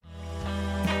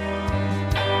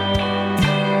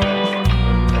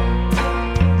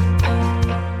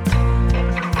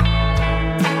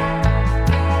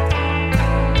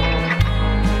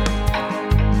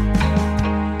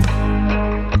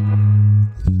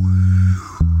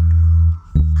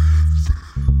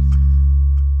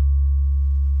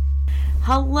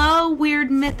Hello, Weird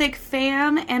Mythic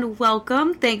fam, and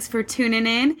welcome. Thanks for tuning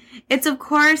in. It's, of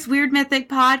course, Weird Mythic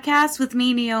Podcast with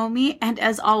me, Naomi, and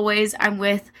as always, I'm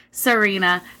with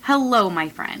Serena. Hello, my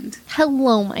friend.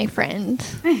 Hello, my friend.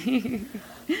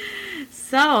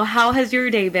 So, how has your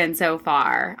day been so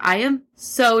far? I am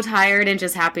so tired and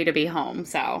just happy to be home,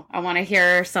 so I want to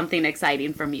hear something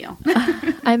exciting from you.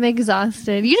 I'm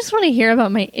exhausted. You just want to hear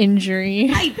about my injury.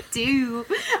 I do.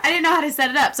 I didn't know how to set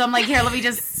it up, so I'm like, here, let me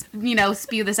just,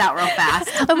 spew this out real fast.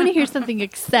 I want to hear something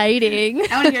exciting.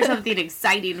 I want to hear something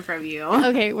exciting from you.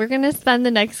 Okay, we're going to spend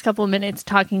the next couple minutes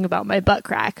talking about my butt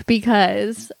crack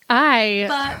because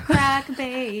Butt crack,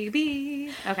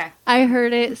 baby. Okay. I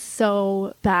heard it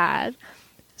so bad.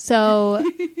 So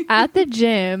at the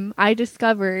gym, I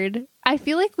discovered, I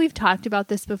feel like we've talked about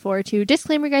this before too.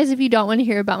 Disclaimer, guys, if you don't want to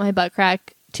hear about my butt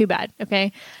crack, too bad,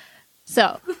 okay?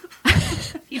 So.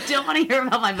 You don't want to hear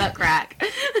about my butt crack.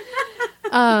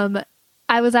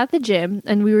 I was at the gym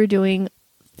and we were doing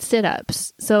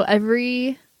sit-ups. So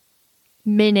every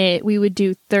minute we would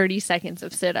do 30 seconds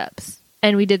of sit-ups.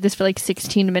 And we did this for like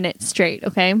 16 minutes straight,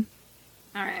 okay? All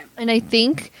right. And I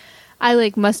think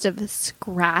I must have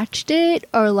scratched it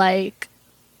or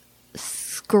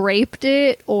scraped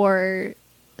it or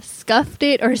scuffed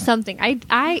it or something.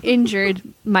 I injured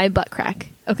my butt crack,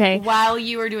 okay? While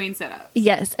you were doing sit-ups.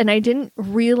 Yes, and I didn't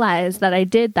realize that I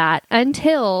did that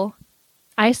until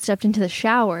I stepped into the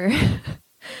shower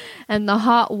and the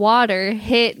hot water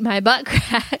hit my butt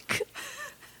crack.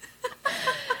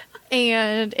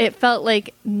 And it felt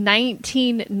like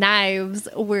 19 knives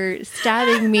were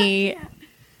stabbing me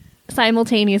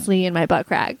simultaneously in my butt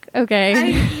crack. Okay.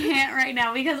 I can't right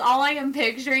now because all I am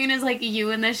picturing is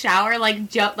you in the shower,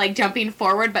 jumping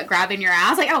forward but grabbing your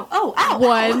ass.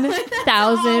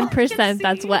 1000%.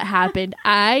 That's what happened.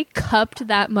 I cupped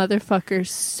that motherfucker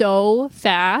so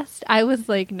fast. I was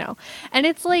like, no. And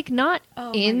it's not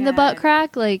in the butt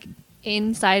crack,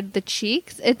 inside the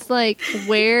cheeks. It's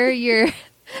where your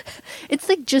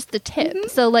it's just the tip. Mm-hmm.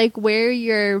 So where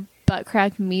your butt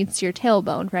crack meets your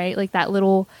tailbone, right? That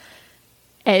little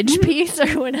edge piece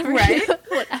or whatever, right?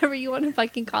 Whatever you want to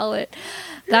fucking call it.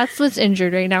 That's what's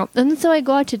injured right now. And so I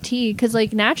go out to T because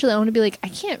naturally I want to be I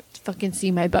can't fucking see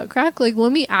my butt crack.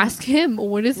 Let me ask him,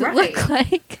 what does it look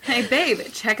like? Hey babe,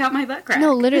 check out my butt crack.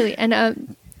 No, literally.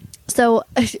 And so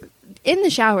in the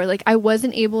shower, I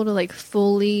wasn't able to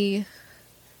fully.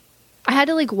 I had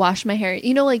to wash my hair,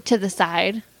 to the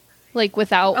side,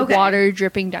 without water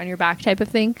dripping down your back type of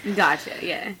thing. Gotcha,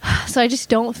 yeah. So I just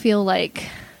don't feel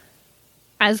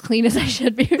as clean as I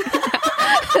should be. But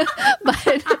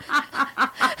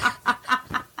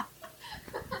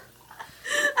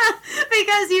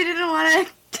because you didn't want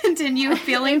to continue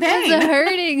feeling pain. It's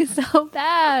hurting so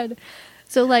bad.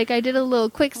 So I did a little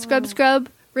quick scrub,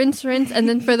 rinse, and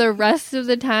then for the rest of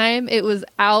the time it was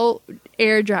out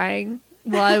air drying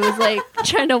while I was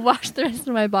trying to wash the rest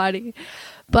of my body.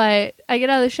 But I get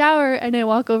out of the shower and I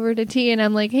walk over to T and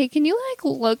I'm like, hey, can you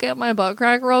look at my butt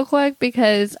crack real quick?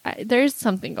 Because there's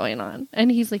something going on.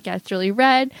 And he's like, yeah, it's really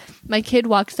red. My kid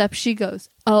walks up. She goes,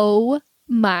 oh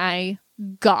my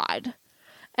God.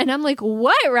 And I'm like,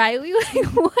 what, Riley? What are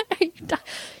you talking?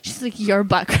 She's like, your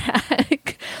butt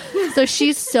crack. So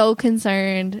she's so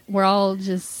concerned. We're all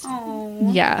just,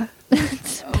 yeah.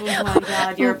 Oh my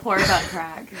God, your poor butt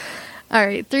crack. All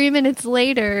right, 3 minutes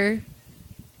later,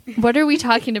 what are we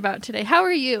talking about today? How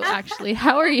are you, actually?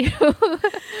 How are you?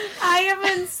 I am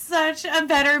in such a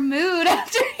better mood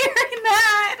after hearing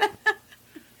that.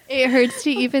 It hurts to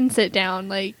even sit down,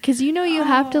 because you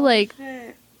have to,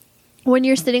 shit. When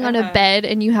you're sitting on a bed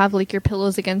and you have, your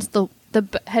pillows against the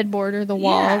headboard or the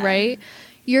wall, right?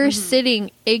 You're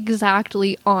sitting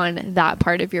exactly on that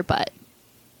part of your butt.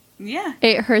 Yeah.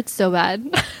 It hurts so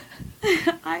bad.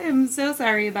 I am so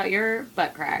sorry about your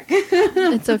butt crack.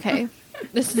 It's okay.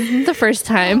 This isn't the first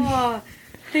time. Oh,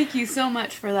 thank you so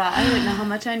much for that. I didn't know how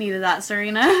much I needed that,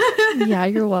 Serena. Yeah,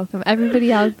 you're welcome.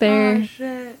 Everybody out there, oh,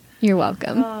 shit. You're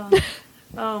welcome.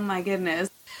 Oh my goodness.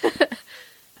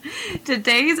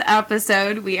 Today's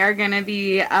episode, we are going to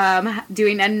be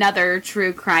doing another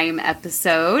true crime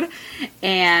episode.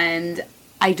 And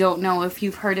I don't know if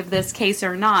you've heard of this case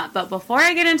or not, but before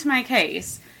I get into my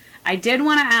case, I did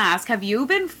want to ask, have you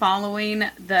been following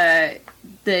the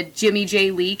Jimmy J.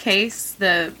 Lee case,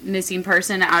 the missing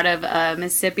person out of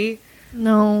Mississippi?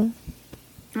 No.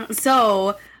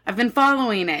 So, I've been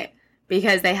following it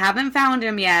because they haven't found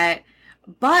him yet,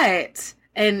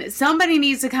 and somebody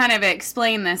needs to kind of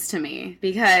explain this to me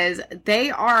because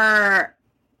they are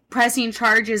pressing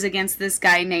charges against this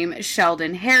guy named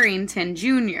Sheldon Harrington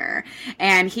Jr.,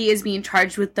 and he is being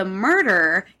charged with the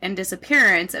murder and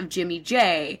disappearance of Jimmy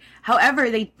J.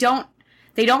 However, they don't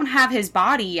have his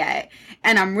body yet,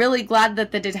 and I'm really glad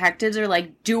that the detectives are,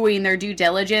 like, doing their due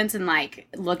diligence and, like,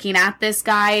 looking at this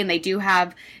guy, and they do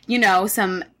have, you know,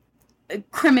 some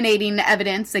incriminating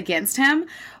evidence against him,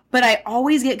 but I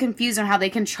always get confused on how they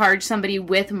can charge somebody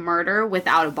with murder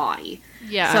without a body.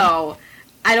 Yeah. So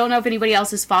I don't know if anybody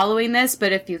else is following this,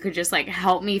 but if you could just, like,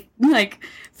 help me, like,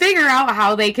 figure out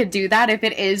how they could do that if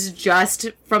it is just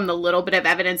from the little bit of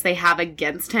evidence they have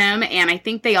against him. And I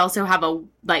think they also have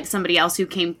somebody else who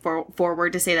came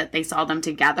forward to say that they saw them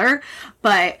together.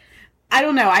 But I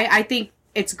don't know. I think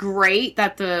it's great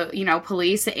that the, you know,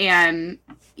 police and,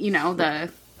 you know, the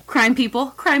crime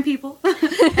people,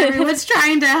 everyone's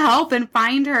trying to help and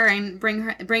find her and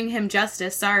bring him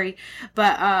justice. Sorry.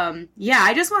 But, yeah,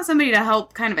 I just want somebody to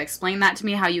help kind of explain that to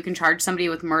me, how you can charge somebody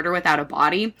with murder without a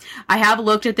body. I have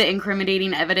looked at the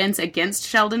incriminating evidence against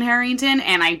Sheldon Harrington,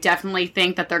 and I definitely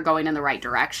think that they're going in the right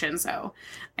direction. So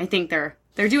I think they're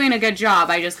doing a good job.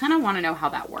 I just kind of want to know how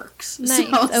that works. Nice.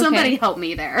 So Okay. somebody help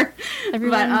me there.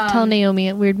 Everyone tell Naomi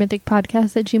at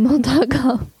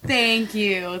weirdmythicpodcast@gmail.com. Thank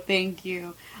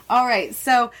you. All right,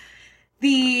 so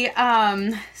the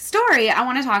story I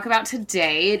want to talk about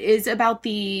today, it is about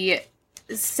the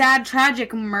sad,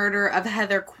 tragic murder of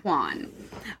Heather Kwan.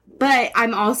 But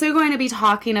I'm also going to be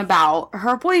talking about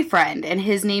her boyfriend, and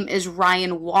his name is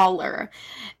Ryan Waller.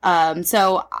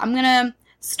 So I'm going to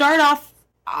start off,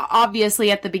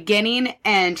 obviously, at the beginning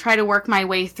and try to work my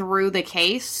way through the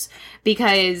case,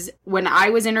 because when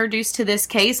I was introduced to this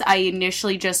case, I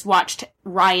initially just watched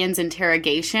Ryan's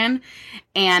interrogation,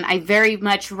 and I very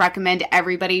much recommend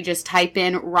everybody just type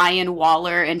in Ryan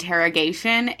Waller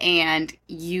interrogation, and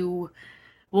you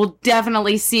will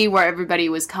definitely see where everybody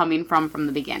was coming from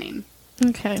the beginning.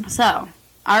 Okay. So,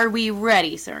 are we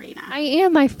ready, Serena? I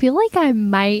am. I feel like I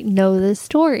might know this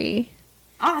story.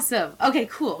 Awesome. Okay,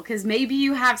 cool. Because maybe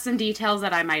you have some details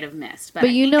that I might have missed.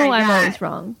 But you know I'm always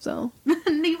wrong, so.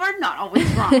 You are not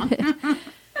always wrong.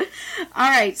 All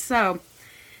right, so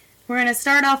we're going to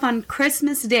start off on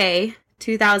Christmas Day,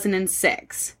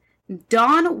 2006.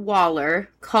 Don Waller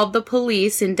called the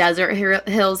police in Desert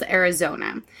Hills,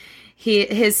 Arizona.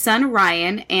 His son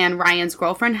Ryan and Ryan's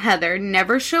girlfriend Heather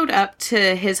never showed up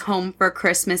to his home for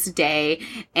Christmas Day,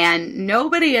 and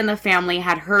nobody in the family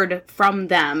had heard from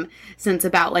them since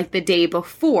about like the day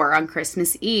before on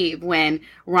Christmas Eve, when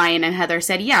Ryan and Heather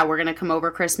said, yeah, we're going to come over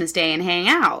Christmas Day and hang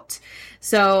out.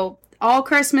 So all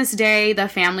Christmas Day, the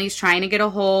family's trying to get a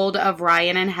hold of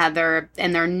Ryan and Heather,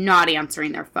 and they're not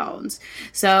answering their phones.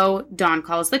 So Don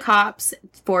calls the cops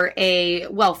for a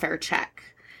welfare check.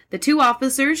 The two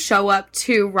officers show up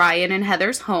to Ryan and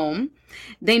Heather's home.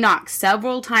 They knock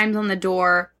several times on the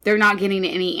door. They're not getting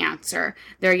any answer.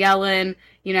 They're yelling,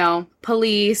 you know,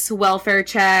 police, welfare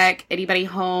check, anybody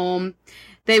home.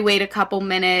 They wait a couple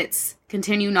minutes,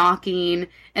 continue knocking,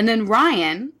 and then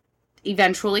Ryan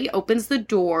eventually opens the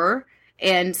door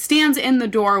and stands in the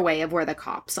doorway of where the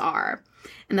cops are.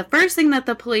 And the first thing that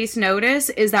the police notice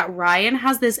is that Ryan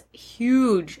has this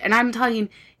huge, and I'm talking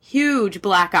huge,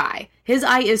 black eye. His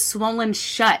eye is swollen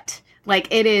shut. Like,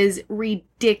 it is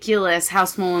ridiculous how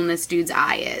swollen this dude's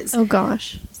eye is. Oh,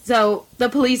 gosh. So the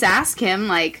police ask him,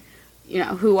 like, you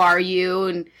know, who are you?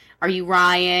 And are you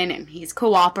Ryan? And he's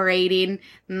cooperating.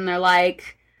 And they're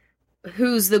like,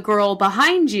 who's the girl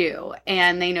behind you?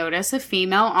 And they notice a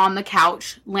female on the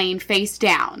couch laying face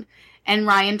down. And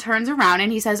Ryan turns around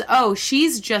and he says, oh,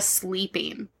 she's just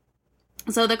sleeping.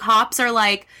 So the cops are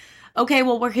like, okay,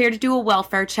 well, we're here to do a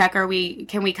welfare check.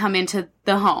 Can we come into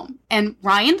the home? And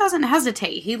Ryan doesn't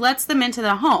hesitate. He lets them into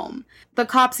the home. The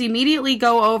cops immediately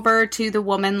go over to the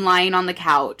woman lying on the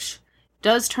couch.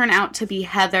 Does turn out to be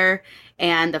Heather.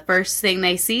 And the first thing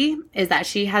they see is that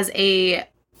she has a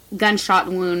gunshot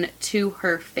wound to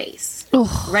her face.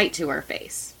 Ugh. Right to her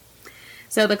face.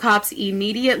 So the cops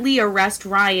immediately arrest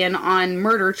Ryan on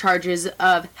murder charges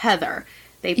of Heather.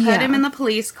 They put him in the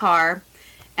police car.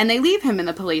 And they leave him in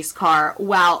the police car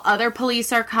while other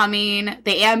police are coming,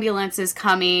 the ambulance is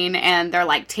coming, and they're,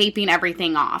 like, taping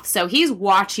everything off. So he's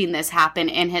watching this happen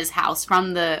in his house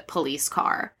from the police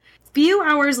car. A few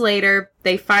hours later,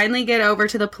 they finally get over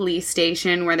to the police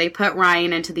station where they put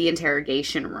Ryan into the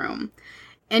interrogation room.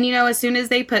 And, you know, as soon as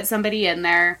they put somebody in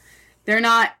there, they're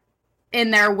not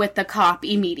in there with the cop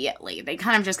immediately. They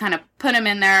kind of put him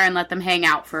in there and let them hang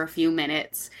out for a few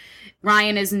minutes.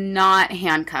 Ryan is not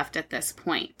handcuffed at this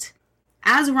point.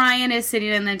 as Ryan is sitting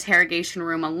in the interrogation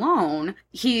room alone,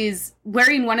 he's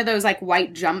wearing one of those like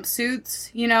white jumpsuits,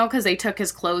 you know, because they took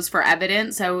his clothes for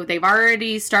evidence. So they've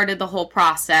already started the whole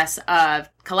process of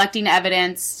collecting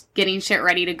evidence, getting shit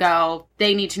ready to go.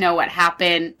 They need to know what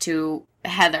happened to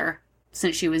Heather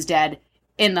since she was dead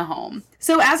in the home.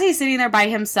 So as he's sitting there by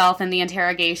himself in the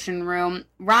interrogation room,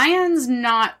 Ryan's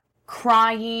not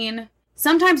crying.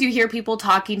 Sometimes you hear people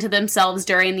talking to themselves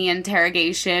during the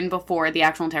interrogation before the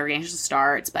actual interrogation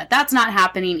starts, but that's not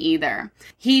happening either.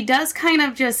 He does kind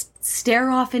of just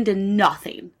stare off into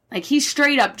nothing. Like, he's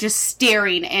straight up just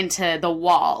staring into the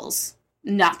walls.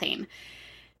 Nothing.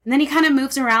 And then he kind of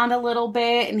moves around a little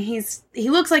bit, and he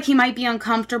looks like he might be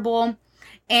uncomfortable.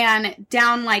 And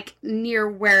down, like, near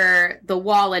where the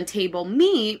wall and table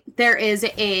meet, there is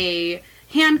a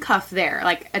handcuff there,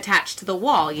 like, attached to the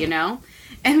wall, you know?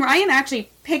 And Ryan actually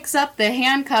picks up the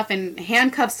handcuff and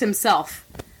handcuffs himself.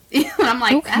 I'm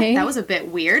like, okay. that was a bit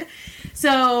weird.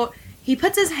 So he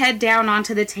puts his head down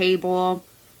onto the table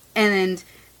and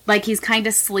like he's kind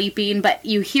of sleeping, but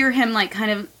you hear him like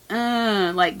kind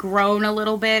of like groan a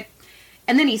little bit.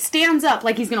 And then he stands up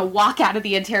like he's going to walk out of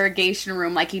the interrogation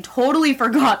room like he totally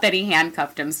forgot that he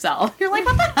handcuffed himself. You're like,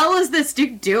 what the hell is this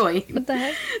dude doing? What the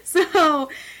heck? So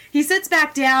he sits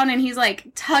back down and he's like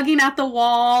tugging at the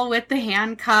wall with the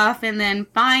handcuff. And then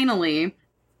finally,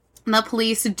 the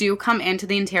police do come into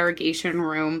the interrogation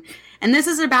room. And this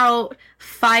is about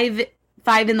 5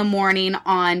 in the morning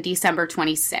on December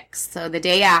 26th. So the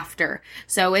day after.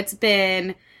 So it's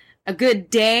been a good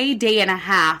day and a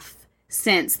half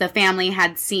since the family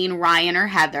had seen Ryan or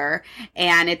Heather.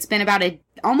 And it's been about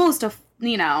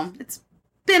it's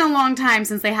been a long time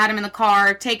since they had him in the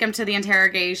car, take him to the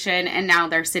interrogation, and now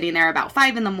they're sitting there about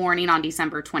 5 in the morning on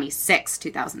December 26,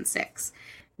 2006.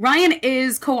 Ryan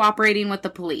is cooperating with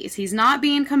the police. He's not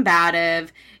being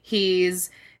combative. He's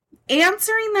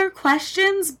answering their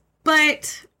questions,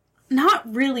 but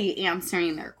not really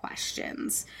answering their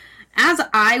questions. As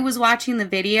I was watching the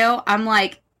video, I'm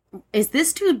like, is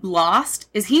this dude lost?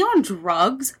 Is he on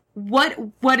drugs?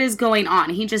 What is going on?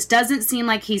 He just doesn't seem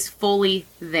like he's fully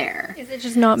there. Is it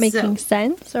just not making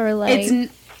sense, or like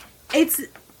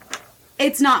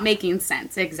it's not making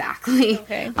sense exactly.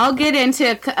 Okay. I'll get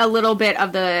into a little bit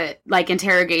of the like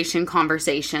interrogation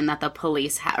conversation that the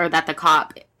police or that the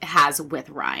cop has with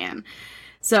Ryan.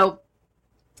 So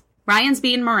Ryan's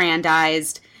being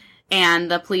Mirandized, and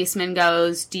the policeman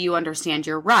goes, "Do you understand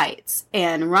your rights?"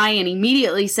 And Ryan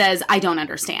immediately says, "I don't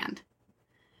understand."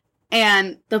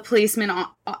 And the policeman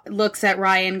looks at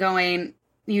Ryan going,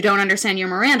 "You don't understand your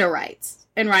Miranda rights."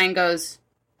 And Ryan goes,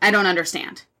 "I don't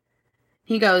understand."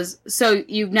 He goes, "So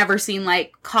you've never seen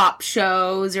like cop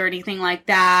shows or anything like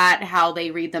that, how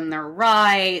they read them their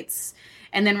rights?"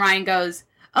 And then Ryan goes,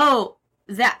 "Oh,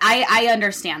 that I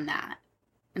understand that."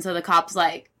 And so the cop's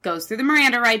like, goes through the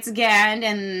Miranda rights again,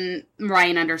 and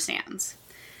Ryan understands.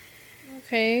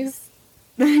 Okay.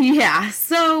 Yeah,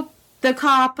 so the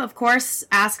cop, of course,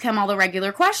 asks him all the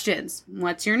regular questions.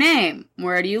 What's your name?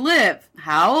 Where do you live?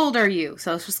 How old are you?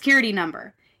 Social security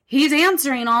number. He's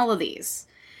answering all of these.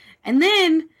 And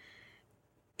then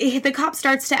the cop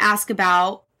starts to ask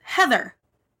about Heather.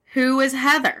 Who is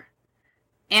Heather?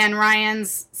 And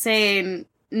Ryan's saying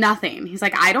nothing. He's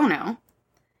like, "I don't know."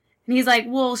 And he's like,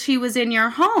 "Well, she was in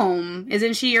your home.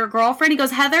 Isn't she your girlfriend?" He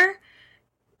goes, "Heather?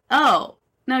 Oh,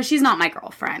 no, she's not my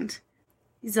girlfriend."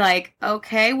 He's like,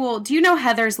 "Okay, well, do you know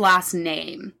Heather's last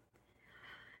name?"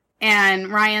 And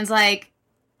Ryan's like,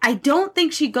 "I don't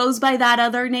think she goes by that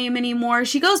other name anymore.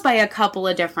 She goes by a couple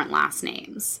of different last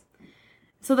names."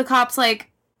 So the cop's like,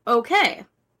 "Okay,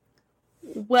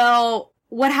 well,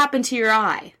 what happened to your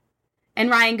eye?"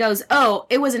 And Ryan goes, "Oh,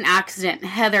 it was an accident.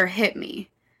 Heather hit me."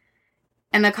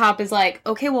 And the cop is like,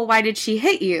 "Okay, well, why did she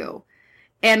hit you?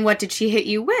 And what did she hit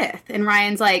you with?" And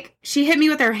Ryan's like, "She hit me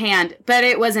with her hand, but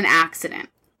it was an accident."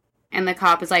 And the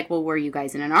cop is like, "Well, were you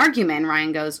guys in an argument?" And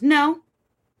Ryan goes, "No."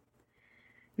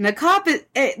 And the cop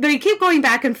they keep going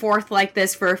back and forth like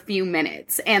this for a few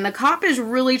minutes. And the cop is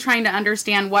really trying to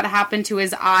understand what happened to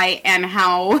his eye and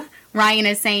how Ryan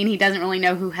is saying he doesn't really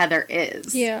know who Heather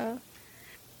is. Yeah.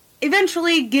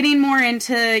 Eventually getting more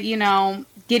into,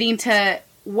 getting to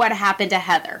what happened to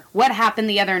Heather. What happened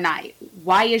the other night?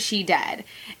 Why is she dead?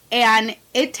 And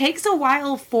it takes a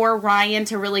while for Ryan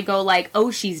to really go like,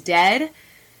 "Oh, she's dead."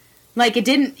 Like he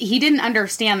didn't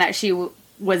understand that she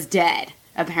was dead,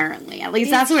 apparently. At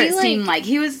least that's what it seemed like.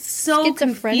 He was so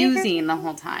confusing the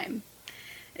whole time.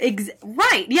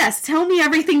 Right, yes. Tell me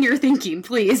everything you're thinking,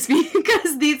 please,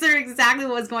 because these are exactly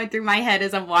what was going through my head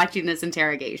as I'm watching this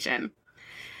interrogation.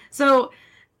 So,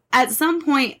 at some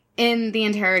point in the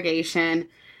interrogation,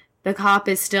 the cop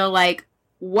is still like,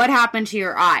 what happened to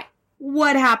your eye?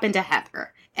 What happened to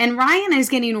Heather? And Ryan is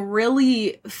getting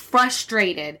really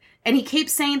frustrated. And he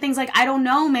keeps saying things like, I don't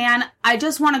know, man. I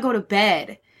just want to go to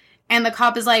bed. And the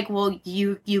cop is like, well,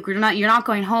 you're not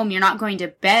going home. You're not going to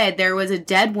bed. There was a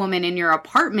dead woman in your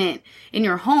apartment, in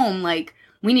your home. Like,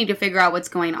 we need to figure out what's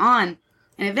going on.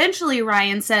 And eventually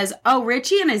Ryan says, oh,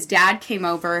 Richie and his dad came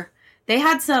over. They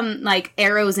had some, like,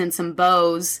 arrows and some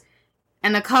bows.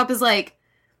 And the cop is like,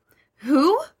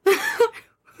 who?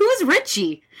 Who's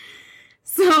Richie?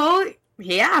 So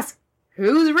he asks,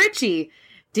 who's Richie?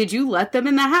 Did you let them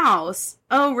in the house?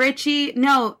 Oh, Richie?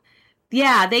 No.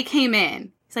 Yeah, they came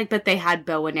in. He's like, but they had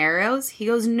bow and arrows? He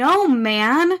goes, no,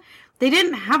 man. They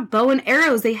didn't have bow and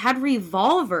arrows. They had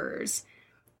revolvers.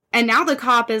 And now the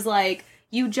cop is like,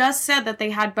 you just said that they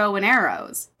had bow and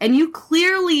arrows. And you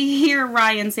clearly hear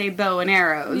Ryan say bow and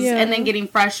arrows. Yeah. And then getting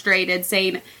frustrated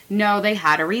saying, no, they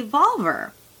had a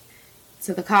revolver.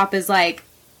 So the cop is like,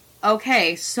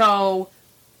 okay, so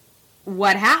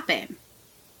what happened?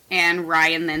 And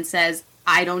Ryan then says,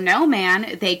 I don't know,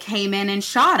 man. They came in and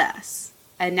shot us.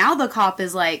 And now the cop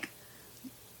is like,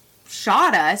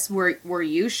 shot us? Were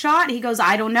you shot? He goes,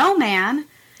 I don't know, man.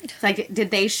 It's like,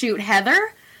 did they shoot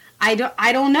Heather? I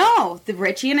don't know.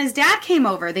 Richie and his dad came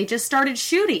over. They just started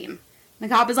shooting. The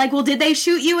cop is like, well, did they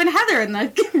shoot you and Heather?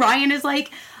 And Ryan is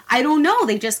like, I don't know.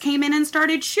 They just came in and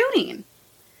started shooting.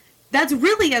 That's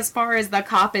really as far as the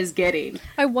cop is getting.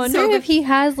 I wonder if he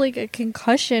has, like, a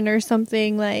concussion or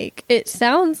something. Like, it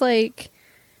sounds like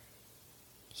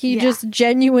he just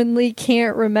genuinely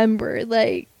can't remember.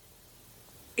 Like,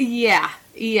 yeah.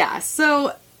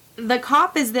 So the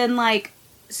cop is then like,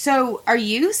 so are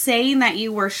you saying that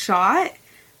you were shot?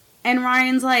 And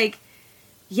Ryan's like,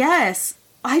 yes,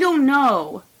 I don't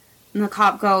know. And the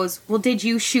cop goes, well, did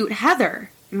you shoot Heather?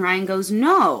 And Ryan goes,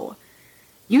 no.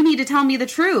 You need to tell me the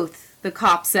truth, the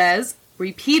cop says,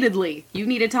 repeatedly. You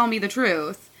need to tell me the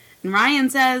truth. And Ryan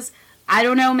says, I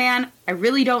don't know, man. I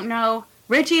really don't know.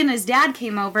 Richie and his dad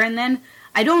came over, and then,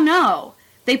 I don't know.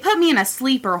 They put me in a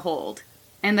sleeper hold.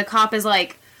 And the cop is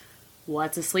like,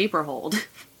 what's a sleeper hold?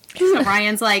 So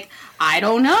Ryan's like, I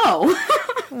don't know.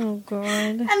 Oh, God.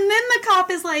 And then the cop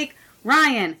is like,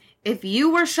 Ryan, if you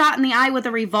were shot in the eye with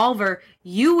a revolver,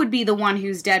 you would be the one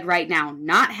who's dead right now,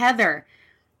 not Heather.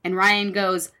 And Ryan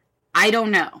goes, I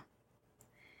don't know.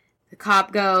 The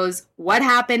cop goes, what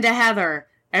happened to Heather?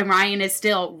 And Ryan is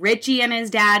still, Richie and his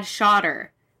dad shot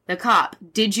her. The cop,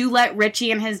 did you let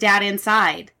Richie and his dad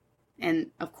inside? And,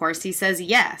 of course, he says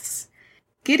yes.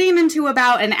 Getting into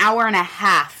about an hour and a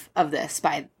half of this,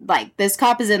 this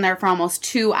cop is in there for almost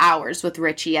 2 hours with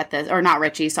Richie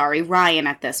Ryan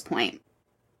at this point.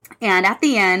 And at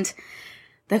the end,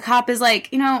 the cop is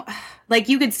like,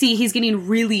 you could see he's getting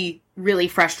really, really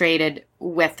frustrated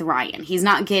with Ryan. He's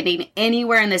not getting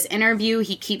anywhere in this interview.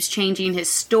 He keeps changing his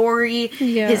story.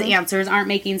 Yeah. His answers aren't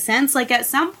making sense. Like, at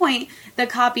some point, the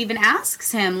cop even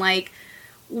asks him, like,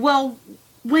 well,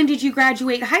 when did you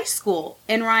graduate high school?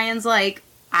 And Ryan's like,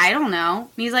 I don't know.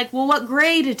 And he's like, well, what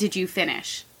grade did you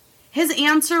finish? His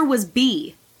answer was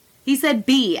B. He said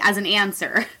B as an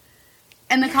answer.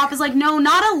 And the cop is like, no,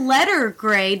 not a letter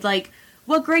grade. Like,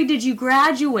 what grade did you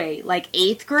graduate? Like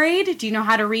 8th grade? Do you know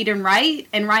how to read and write?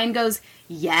 And Ryan goes,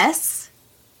 yes.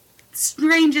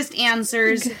 Strangest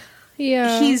answers.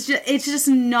 Yeah. It's just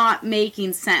not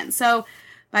making sense. So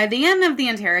by the end of the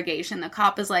interrogation, the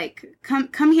cop is like,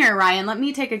 come here, Ryan. Let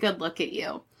me take a good look at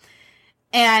you.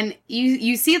 And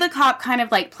you see the cop kind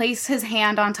of like place his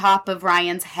hand on top of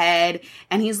Ryan's head,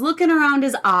 and he's looking around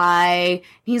his eye,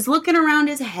 he's looking around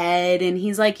his head, and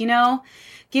he's like,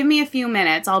 give me a few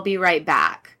minutes, I'll be right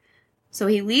back. So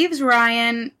he leaves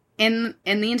Ryan in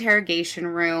the interrogation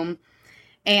room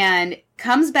and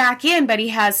comes back in, but he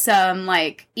has some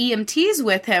like EMTs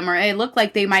with him, or it looked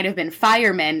like they might have been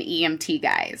firemen EMT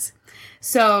guys.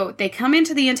 So they come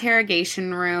into the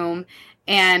interrogation room,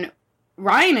 and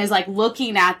Ryan is like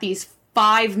looking at these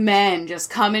 5 men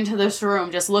just come into this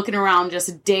room, just looking around,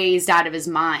 just dazed out of his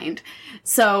mind.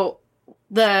 So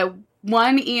the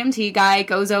one EMT guy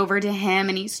goes over to him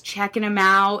and he's checking him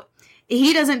out.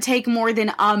 He doesn't take more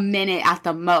than a minute at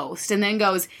the most, and then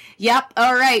goes, yep,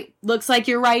 all right, looks like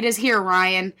your right is here,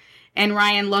 Ryan. And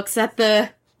Ryan looks at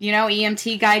the,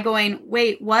 EMT guy going,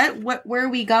 wait, what, where are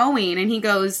we going? And he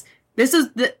goes, this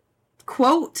is the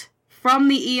quote from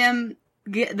the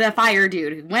fire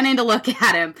dude who went in to look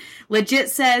at him. Legit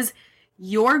says,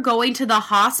 you're going to the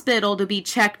hospital to be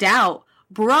checked out.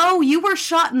 Bro, you were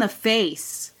shot in the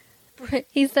face.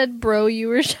 He said, bro, you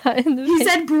were shot in the face. He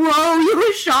said, bro, you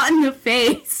were shot in the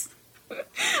face.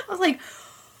 I was like,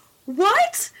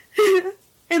 what?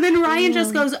 And then Ryan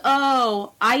just goes,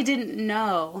 oh, I didn't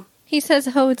know. He says,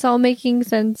 oh, it's all making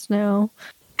sense now.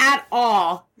 At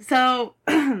all. So,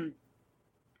 all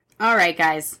right,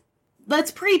 guys.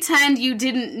 Let's pretend you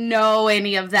didn't know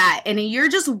any of that. And you're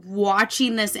just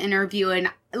watching this interview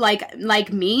and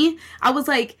like me, I was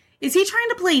like, is he trying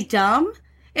to play dumb?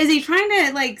 Is he trying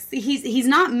to, like, he's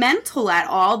not mental at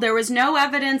all. There was no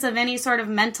evidence of any sort of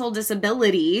mental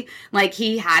disability. Like,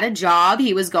 he had a job,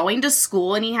 he was going to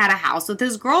school, and he had a house with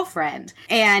his girlfriend.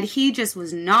 And he just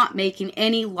was not making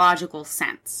any logical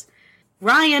sense.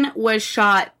 Ryan was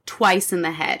shot twice in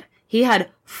the head. He had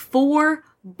 4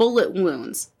 bullet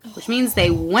wounds, which means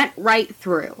they went right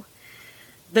through.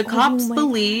 The cops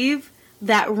believe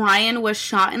that Ryan was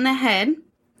shot in the head,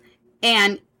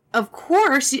 and of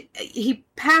course, he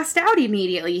passed out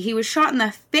immediately. He was shot in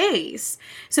the face.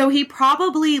 So he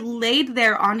probably laid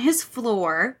there on his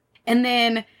floor and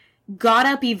then got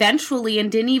up eventually and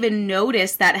didn't even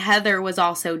notice that Heather was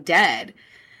also dead.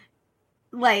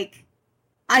 Like,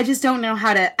 I just don't know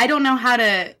how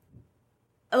to,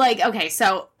 like, okay,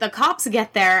 so the cops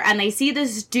get there and they see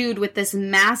this dude with this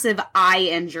massive eye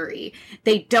injury.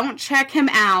 They don't check him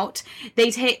out.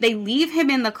 They leave him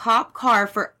in the cop car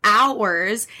for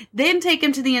hours, then take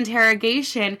him to the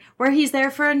interrogation where he's there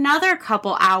for another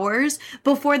couple hours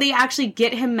before they actually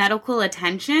get him medical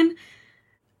attention.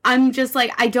 I'm just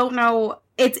like, I don't know.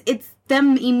 It's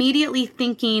them immediately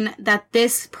thinking that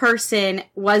this person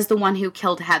was the one who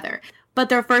killed Heather. But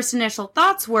their first initial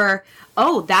thoughts were,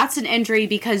 oh, that's an injury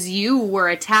because you were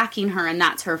attacking her and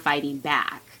that's her fighting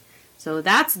back. So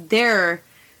that's their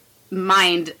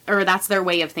mind, or that's their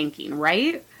way of thinking,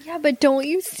 right? Yeah, but don't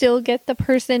you still get the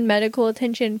person medical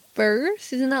attention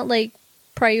first? Isn't that, like,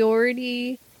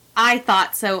 priority? I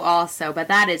thought so also, but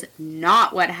that is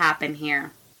not what happened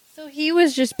here. So he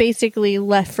was just basically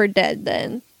left for dead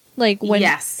then? Like, when...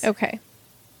 Yes. Okay.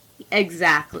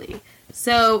 Exactly.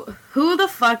 So, who the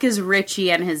fuck is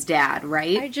Richie and his dad,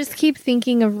 right? I just keep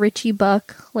thinking of Richie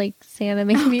Buck, like Santa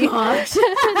maybe. Oh, gosh.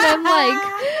 And I'm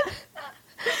like...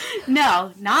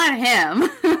 No, not him.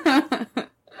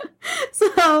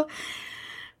 So,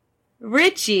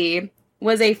 Richie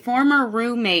was a former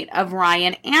roommate of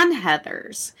Ryan and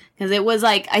Heather's. Because it was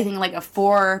like, I think like a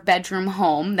 4-bedroom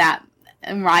home that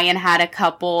Ryan had a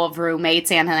couple of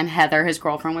roommates and then Heather, his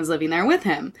girlfriend, was living there with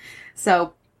him.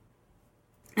 So,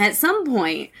 at some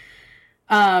point,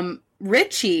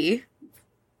 Richie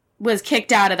was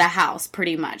kicked out of the house,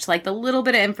 pretty much. Like, the little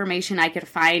bit of information I could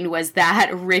find was that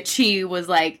Richie was,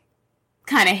 like,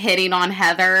 kind of hitting on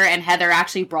Heather, and Heather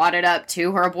actually brought it up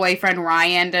to her boyfriend,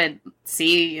 Ryan, to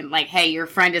see, like, hey, your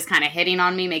friend is kind of hitting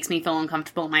on me, makes me feel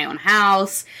uncomfortable in my own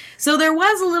house. So there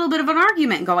was a little bit of an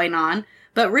argument going on,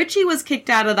 but Richie was kicked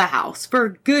out of the house for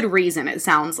good reason, it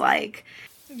sounds like.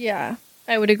 Yeah,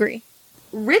 I would agree.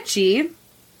 Richie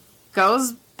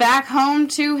goes back home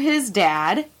to his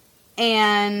dad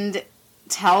and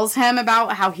tells him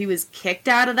about how he was kicked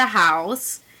out of the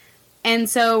house. And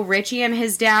so Richie and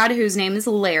his dad, whose name is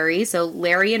Larry, so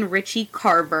Larry and Richie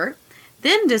Carver,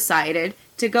 then decided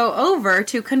to go over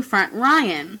to confront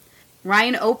Ryan.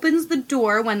 Ryan opens the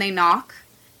door when they knock,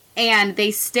 and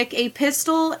they stick a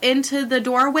pistol into the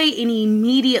doorway and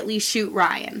immediately shoot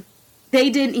Ryan. They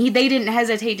didn't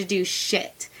hesitate to do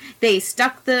shit. They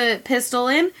stuck the pistol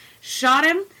in, shot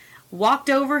him, walked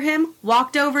over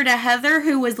to Heather,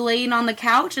 who was laying on the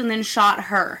couch, and then shot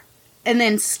her. And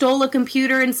then stole a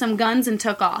computer and some guns and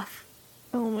took off.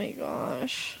 Oh my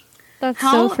gosh. That's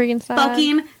so freaking sad.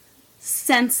 Fucking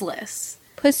senseless.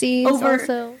 Pussies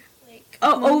also.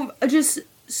 Just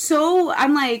so,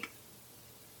 I'm like,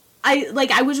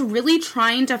 I was really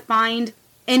trying to find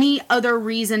any other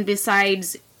reason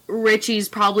besides Richie's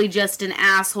probably just an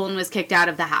asshole and was kicked out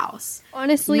of the house.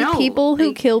 Honestly, no, people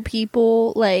who kill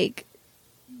people, like,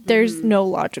 there's no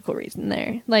logical reason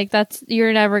there. Like,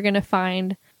 you're never gonna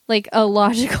find, like, a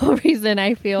logical reason,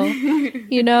 I feel.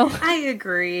 You know? I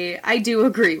agree. I do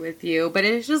agree with you. But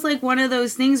it's just, like, one of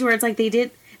those things where it's like they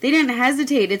didn't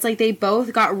hesitate. It's like they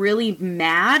both got really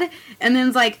mad. And then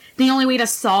it's like, the only way to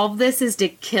solve this is to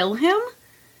kill him?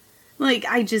 Like,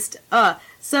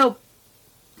 So,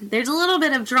 there's a little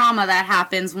bit of drama that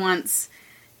happens once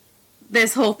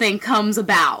this whole thing comes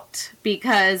about.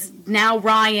 Because now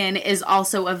Ryan is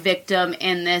also a victim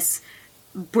in this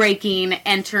breaking,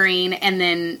 entering, and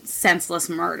then senseless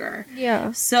murder.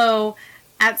 Yeah. So,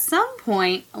 at some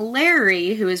point,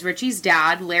 Larry, who is Richie's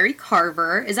dad, Larry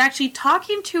Carver, is actually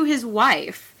talking to his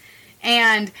wife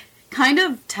and kind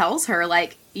of tells her,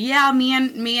 like, yeah, me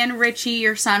and Richie,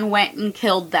 your son, went and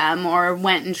killed them, or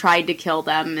went and tried to kill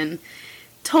them, and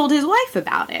told his wife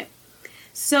about it.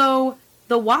 So,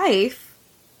 the wife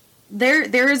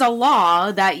there is a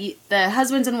law that the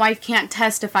husbands and wife can't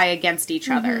testify against each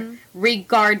other,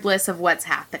 regardless of what's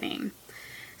happening.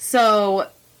 So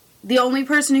the only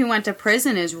person who went to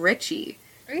prison is Richie.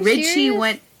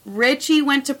 Richie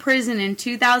went to prison in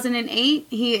 2008.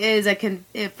 He is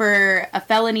for a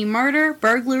felony murder,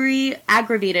 burglary,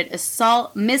 aggravated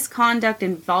assault, misconduct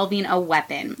involving a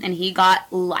weapon, and he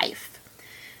got life.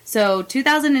 So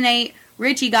 2008,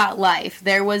 Richie got life.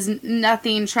 There was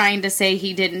nothing trying to say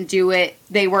he didn't do it.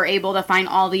 They were able to find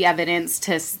all the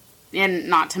evidence and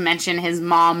not to mention his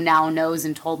mom now knows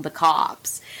and told the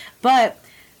cops. But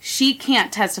she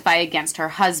can't testify against her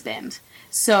husband.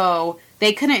 So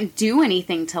they couldn't do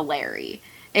anything to Larry.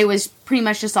 It was pretty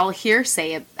much just all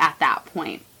hearsay at that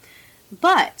point.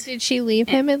 But did she leave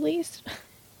him at least?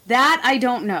 That I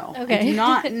don't know. Okay. I do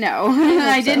not know.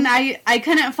 I didn't. I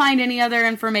couldn't find any other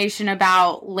information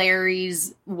about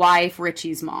Larry's wife,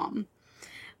 Richie's mom.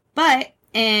 But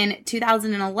in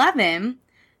 2011,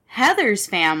 Heather's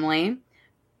family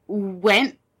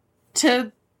went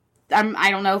to,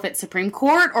 I don't know if it's Supreme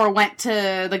Court or went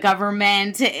to the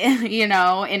government, in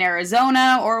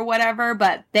Arizona or whatever,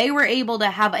 but they were able to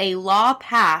have a law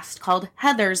passed called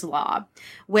Heather's Law,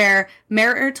 where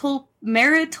marital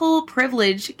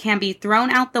privilege can be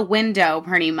thrown out the window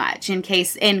pretty much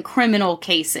in criminal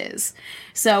cases.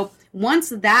 So once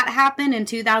that happened in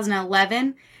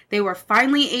 2011, they were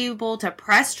finally able to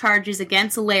press charges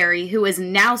against Larry, who is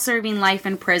now serving life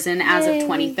in prison as of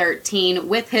 2013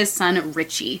 with his son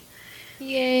Richie.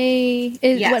 Yay.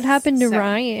 Yes, what happened to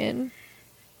Ryan?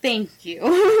 Thank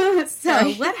you.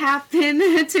 So what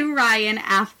happened to Ryan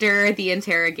after the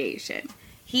interrogation?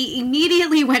 He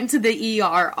immediately went to the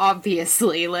ER,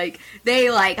 obviously. They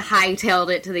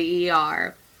hightailed it to the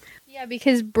ER. Yeah,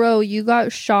 because, bro, you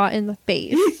got shot in the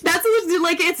face. That's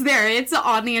it's there. It's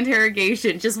on the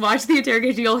interrogation. Just watch the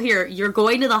interrogation. You'll hear, you're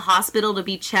going to the hospital to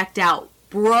be checked out.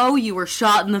 Bro, you were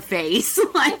shot in the face.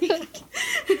 You Sorry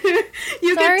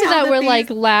can tell that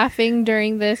we're, laughing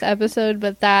during this episode,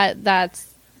 but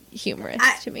that's humorous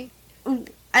to me.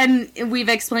 And we've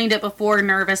explained it before,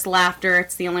 nervous laughter.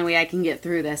 It's the only way I can get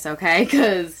through this, okay?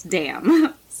 Because,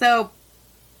 damn. So,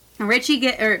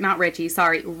 Ryan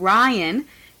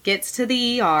gets to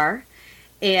the ER,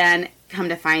 and come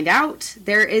to find out,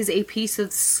 there is a piece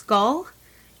of skull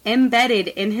embedded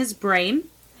in his brain.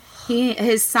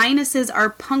 His sinuses are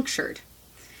punctured.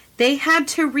 They had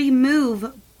to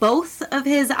remove both of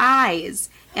his eyes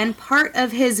and part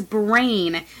of his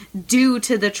brain due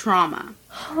to the trauma.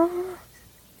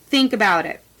 Think about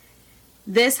it.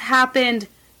 This happened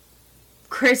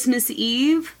Christmas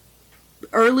Eve,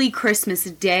 early Christmas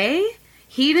Day.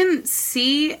 He didn't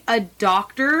see a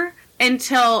doctor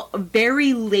until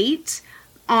very late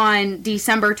on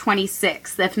December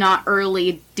 26th, if not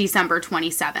early December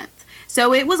 27th.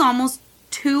 So it was almost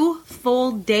 2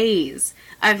 full days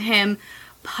of him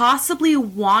possibly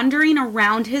wandering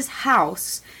around his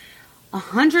house,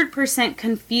 100%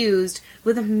 confused,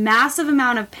 with a massive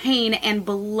amount of pain and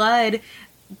blood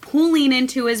pooling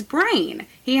into his brain.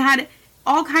 He had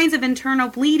all kinds of internal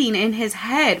bleeding in his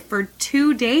head for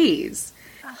 2 days.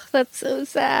 Oh, that's so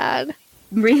sad.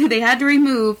 They had to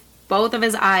remove both of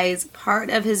his eyes, part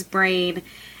of his brain,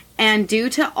 and due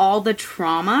to all the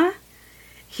trauma,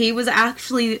 he was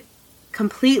actually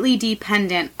completely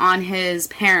dependent on his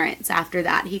parents after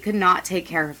that. He could not take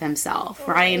care of himself.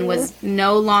 Ryan was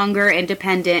no longer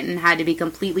independent and had to be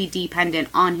completely dependent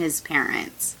on his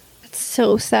parents. That's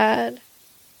so sad.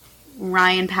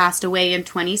 Ryan passed away in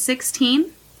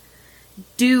 2016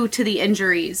 due to the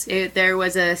injuries. There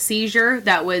was a seizure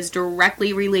that was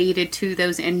directly related to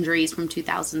those injuries from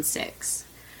 2006.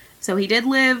 So he did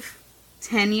live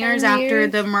 10 years after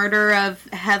the murder of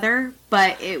Heather,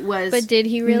 but it was But did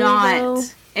he really though?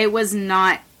 It was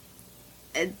not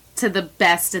to the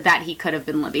best that he could have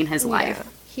been living his life.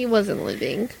 He wasn't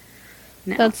living.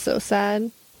 No. That's so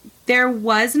sad. There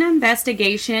was an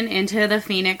investigation into the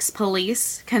Phoenix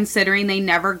police, considering they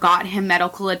never got him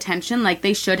medical attention like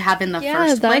they should have in the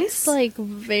first place. Yeah, that's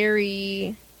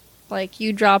very,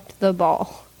 you dropped the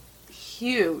ball.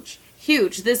 Huge.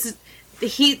 This is...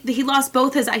 He lost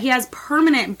both he has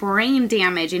permanent brain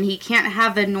damage and he can't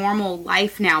have a normal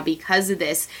life now because of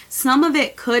this. Some of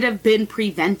it could have been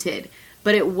prevented,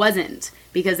 but it wasn't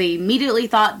because they immediately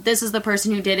thought this is the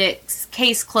person who did it.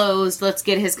 Case closed. Let's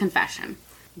get his confession.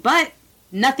 But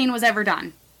nothing was ever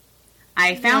done.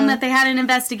 I found that they had an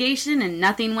investigation and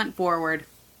nothing went forward.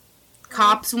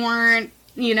 Cops weren't,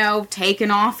 taken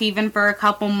off even for a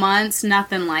couple months.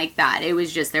 Nothing like that. It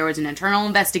was just there was an internal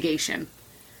investigation.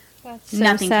 That's so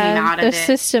Nothing sad. came out of it. The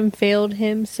system failed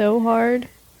him so hard.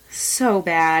 So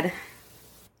bad.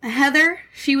 Heather,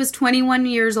 she was 21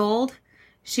 years old.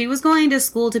 She was going to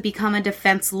school to become a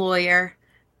defense lawyer.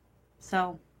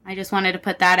 So I just wanted to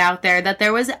put that out there, that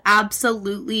there was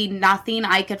absolutely nothing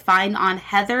I could find on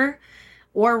Heather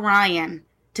or Ryan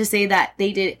to say that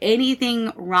they did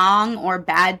anything wrong or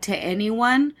bad to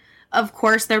anyone. Of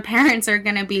course, their parents are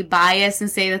going to be biased and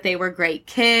say that they were great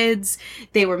kids,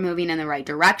 they were moving in the right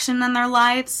direction in their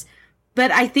lives.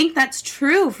 But I think that's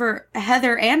true for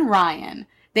Heather and Ryan.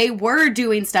 They were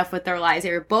doing stuff with their lives.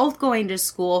 They were both going to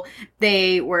school.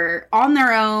 They were on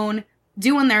their own,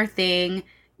 doing their thing,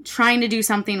 trying to do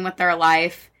something with their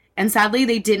life. And sadly,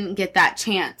 they didn't get that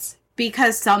chance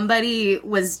because somebody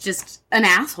was just an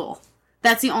asshole.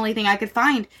 That's the only thing I could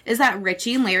find, is that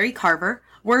Richie and Larry Carver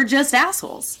were just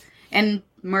assholes and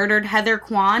murdered Heather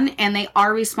Kwan, and they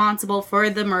are responsible for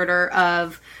the murder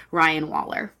of Ryan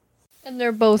Waller. And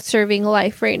they're both serving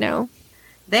life right now.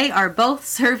 They are both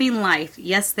serving life.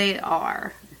 Yes, they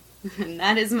are. And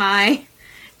that is my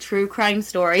true crime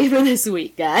story for this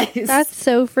week, guys. That's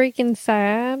so freaking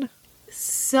sad.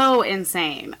 So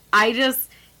insane.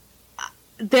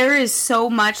 There is so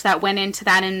much that went into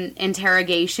that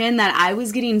interrogation that I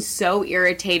was getting so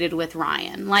irritated with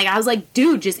Ryan. Like, I was like,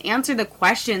 dude, just answer the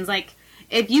questions. Like,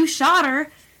 if you shot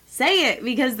her, say it,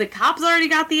 because the cops already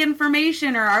got the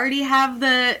information or already have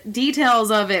the details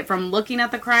of it from looking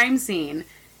at the crime scene.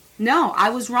 No,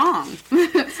 I was wrong.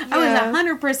 I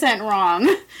was 100%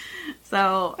 wrong.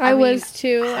 So, I mean, was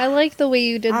too. I like the way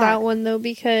you did that one, though,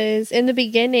 because in the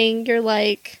beginning, you're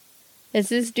like, is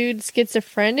this dude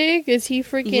schizophrenic? Is he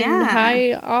freaking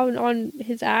high on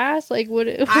his ass? Like, what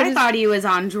I thought he was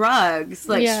on drugs.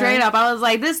 Like, straight up. I was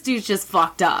like, this dude's just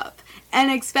fucked up. And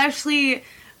especially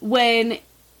when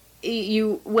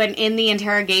you went in the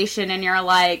interrogation and you're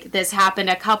like, this happened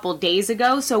a couple days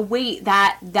ago. So wait,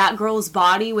 that girl's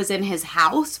body was in his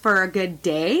house for a good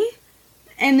day?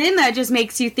 And then that just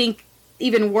makes you think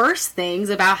even worse things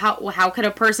about how could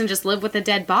a person just live with a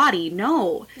dead body?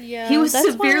 No. Yeah, he was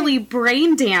severely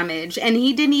brain damaged, and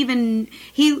he didn't even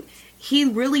he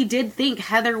really did think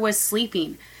Heather was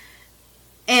sleeping.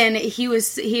 And he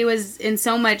was in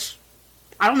so much,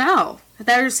 I don't know.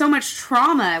 There's so much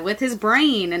trauma with his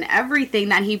brain and everything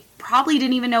that he probably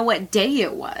didn't even know what day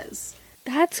it was.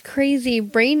 That's crazy.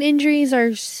 Brain injuries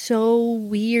are so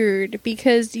weird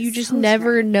because you just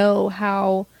never know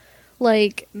how,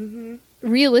 like,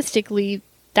 realistically,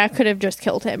 that could have just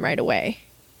killed him right away.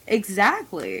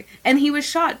 Exactly. And he was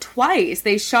shot twice.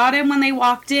 They shot him when they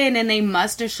walked in, and they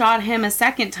must have shot him a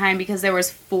second time because there was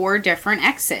 4 different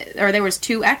exits, or there was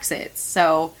 2 exits.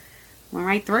 So, went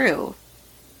right through.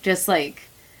 Just like,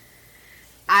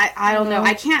 I don't know.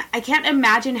 I can't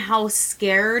imagine how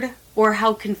scared or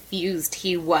how confused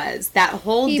he was that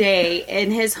whole day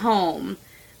in his home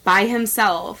by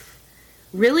himself.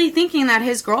 Really thinking that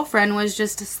his girlfriend was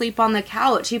just asleep on the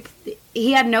couch.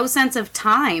 He had no sense of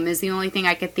time is the only thing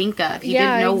I could think of. He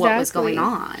didn't know what was going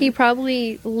on. He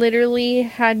probably literally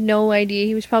had no idea.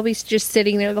 He was probably just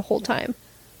sitting there the whole time.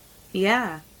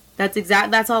 Yeah.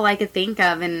 That's all I could think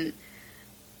of. And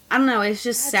I don't know, it's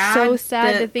just sad. So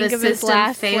sad to think of his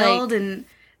last failed, and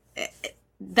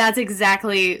that's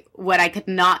exactly what I could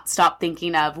not stop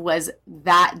thinking of was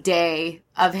that day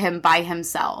of him by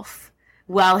himself.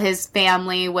 While his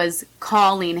family was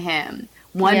calling him,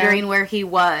 wondering where he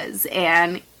was,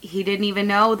 and he didn't even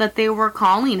know that they were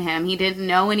calling him. He didn't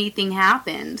know anything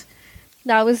happened.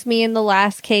 That was me in the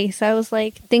last case. I was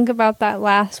like, think about that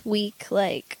last week,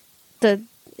 like, the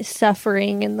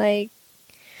suffering, and, like,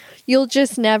 you'll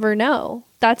just never know.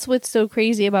 That's what's so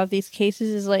crazy about these cases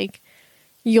is, like,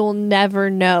 you'll never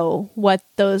know what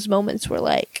those moments were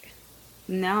like.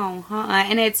 No,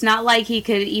 and it's not like he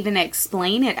could even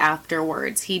explain it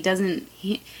afterwards. He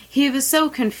was so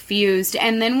confused.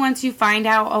 And then once you find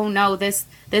out, oh no, this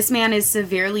man is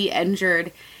severely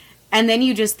injured, and then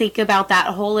you just think about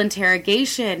that whole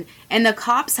interrogation and the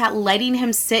cops letting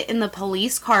him sit in the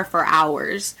police car for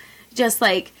hours. Just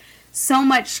like, so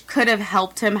much could have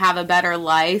helped him have a better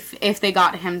life if they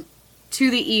got him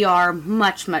to the ER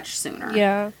much, much sooner.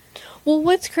 Yeah. Well,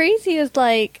 what's crazy is,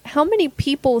 like, how many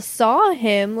people saw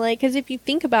him? Like, because if you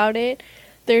think about it,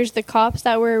 there's the cops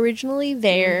that were originally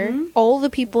there, all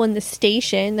the people in the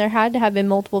station. There had to have been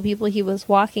multiple people he was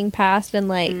walking past, and,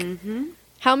 like,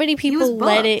 how many people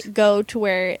let it go to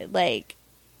where, like,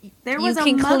 there was you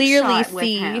can clearly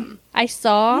see. I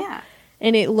saw,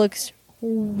 and it looks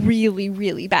really,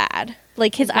 really bad.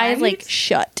 Like, his eyes, like,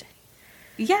 shut.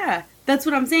 Yeah, that's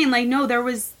what I'm saying. Like, no, there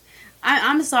was...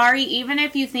 I'm sorry, even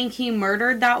if you think he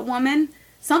murdered that woman,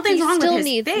 something's wrong with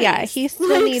his face. Yeah, he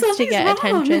still needs to get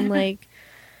attention. Like,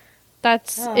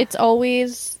 it's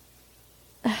always...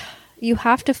 you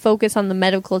have to focus on the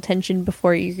medical attention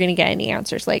before you're going to get any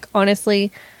answers. Like,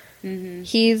 honestly,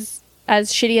 he's,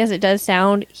 as shitty as it does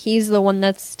sound, he's the one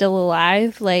that's still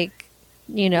alive. Like,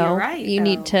 you know, You're right, you though.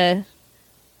 need to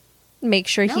make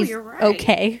sure No, he's you're right.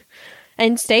 okay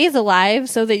and stays alive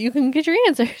so that you can get your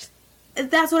answers.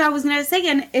 That's what I was going to say.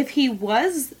 And if he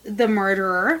was the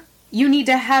murderer, you need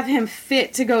to have him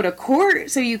fit to go to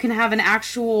court so you can have an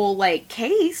actual, like,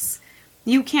 case.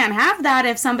 You can't have that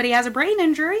if somebody has a brain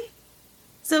injury.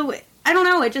 So, I don't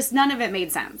know. It just, none of it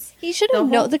made sense. He should have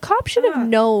known. The cop should have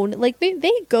known. Like,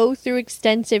 they go through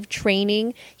extensive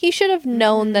training. He should have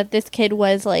known that this kid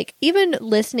was, like, even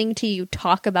listening to you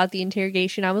talk about the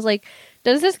interrogation, I was like,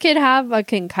 does this kid have a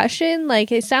concussion?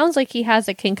 Like, it sounds like he has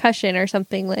a concussion or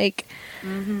something, like.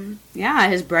 Yeah,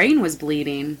 his brain was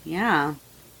bleeding. Yeah.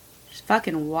 It's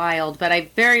fucking wild. But I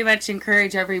very much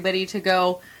encourage everybody to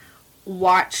go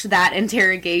watch that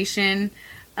interrogation.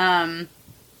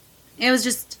 It was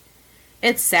just,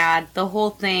 it's sad. The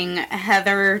whole thing.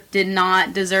 Heather did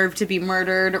not deserve to be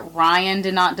murdered. Ryan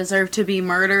did not deserve to be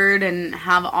murdered and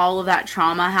have all of that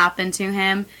trauma happen to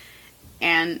him.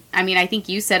 And, I mean, I think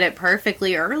you said it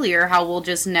perfectly earlier, how we'll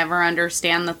just never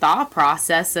understand the thought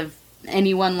process of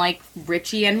anyone like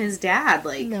Richie and his dad.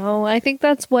 Like, No, I think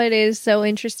that's what is so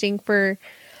interesting for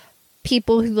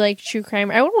people who like true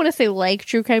crime. I don't want to say like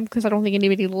true crime because I don't think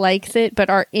anybody likes it, but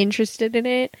are interested in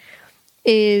it,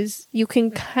 is you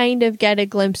can kind of get a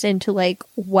glimpse into, like,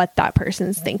 what that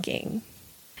person's thinking.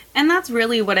 and that's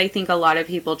really what I think a lot of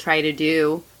people try to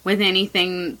do with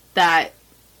anything that,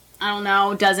 I don't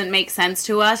know, doesn't make sense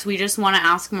to us. We just want to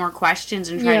ask more questions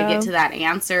and try to get to that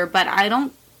answer. But I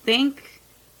don't think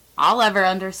I'll ever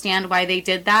understand why they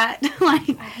did that. Like,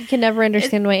 I can never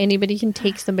understand why anybody can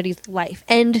take somebody's life,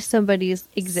 end somebody's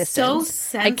existence.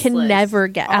 So I can senseless, never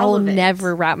get, I all will of it.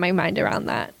 never wrap my mind around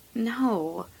that.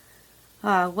 no.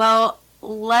 Well,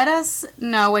 let us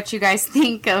know what you guys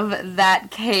think of that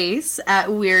case at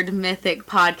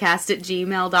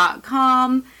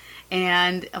weirdmythicpodcast@gmail.com.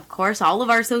 And, of course, all of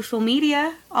our social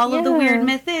media, all of the Yeah. Weird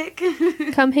Mythic.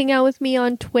 Come hang out with me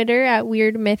on Twitter at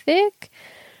Weird Mythic.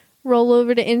 Roll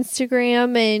over to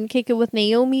Instagram and kick it with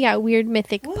Naomi at Weird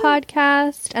Mythic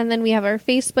Podcast. And then we have our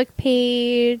Facebook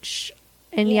page.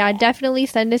 And yeah, definitely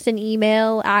send us an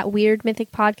email at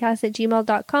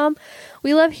weirdmythicpodcast@gmail.com.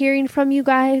 We love hearing from you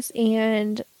guys.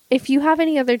 And if you have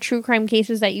any other true crime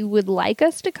cases that you would like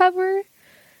us to cover,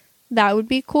 that would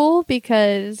be cool,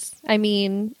 because, I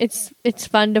mean, it's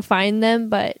fun to find them,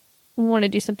 but we want to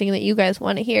do something that you guys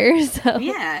want to hear. So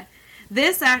Yeah.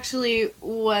 This actually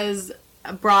was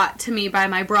brought to me by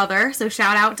my brother, so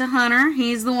shout out to Hunter.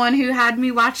 He's the one who had me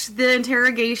watch the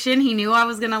interrogation. He knew I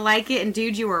was going to like it, and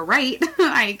dude, you were right.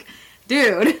 Like,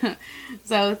 dude.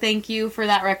 So thank you for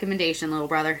that recommendation, little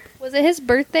brother. Was it his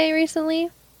birthday recently?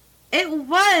 It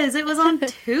was on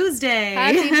Tuesday.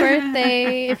 Happy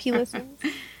birthday if he listens.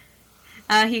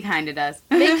 He kind of does.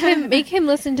 Make him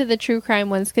listen to the true crime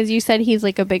ones, because you said he's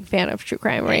like a big fan of true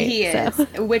crime, right? He is, So.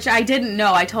 which I didn't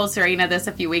know. I told Serena this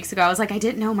a few weeks ago. I was like, I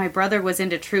didn't know my brother was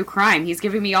into true crime. He's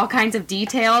giving me all kinds of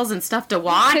details and stuff to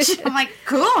watch. I'm like,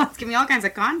 cool. It's giving me all kinds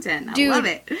of content. I Dude, love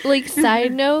it. Like,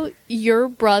 side note, your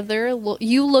brother,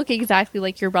 you look exactly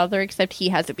like your brother, except he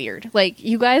has a beard. Like,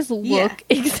 you guys look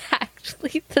exactly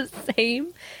the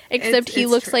same, except he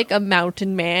it's looks true. like a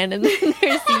mountain man, and then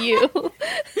there's you.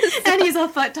 And he's a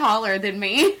foot taller than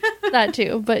me. That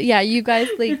too. But yeah, you guys,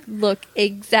 like, look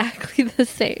exactly the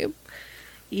same.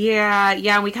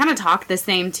 Yeah, we kind of talk the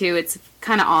same too. It's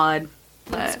kind of odd.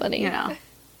 That's But, funny. You know,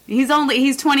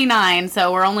 he's 29,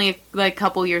 so we're only like a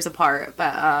couple years apart.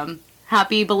 But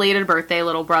happy belated birthday,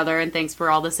 little brother, and thanks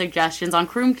for all the suggestions on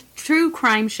true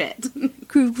crime shit.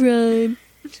 True crime.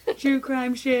 True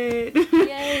crime shit.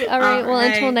 Yay. All right. Well, All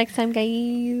right. until next time,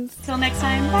 guys. Till next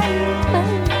time,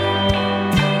 bye. Bye.